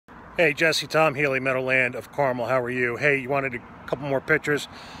Hey Jesse, Tom Healy, Meadowland of Carmel. How are you? Hey, you wanted a couple more pictures?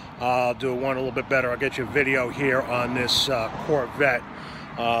 I'll do one a little bit better. I'll get you a video here on this Corvette.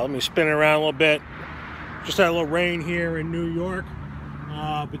 Let me spin it around a little bit. Just had a little rain here in New York,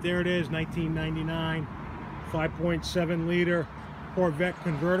 but there it is, 1999, 5.7 liter Corvette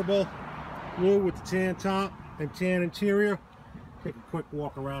convertible, blue with the tan top and tan interior. Take a quick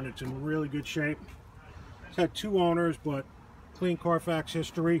walk around. It's in really good shape. It's had 2 owners, but clean Carfax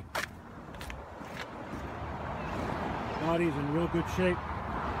history. Body's in real good shape.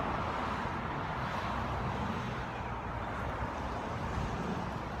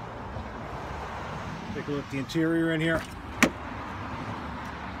 Take a look at the interior in here.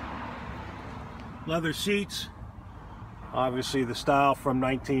 Leather seats. Obviously the style from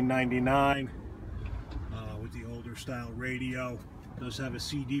 1999 with the older style radio. Does have a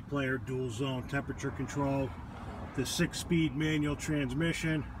CD player, dual zone temperature control. The 6-speed manual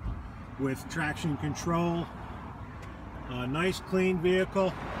transmission with traction control. Nice clean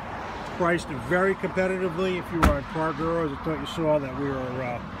vehicle. Priced very competitively. If you were on Car Gurus, I thought you saw that we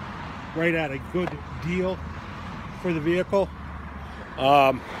were right at a good deal for the vehicle.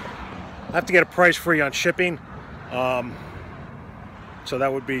 I have to get a price for you on shipping. So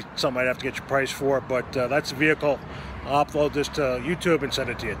that would be something I'd have to get your price for, but that's the vehicle. I'll upload this to YouTube and send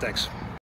it to you. Thanks.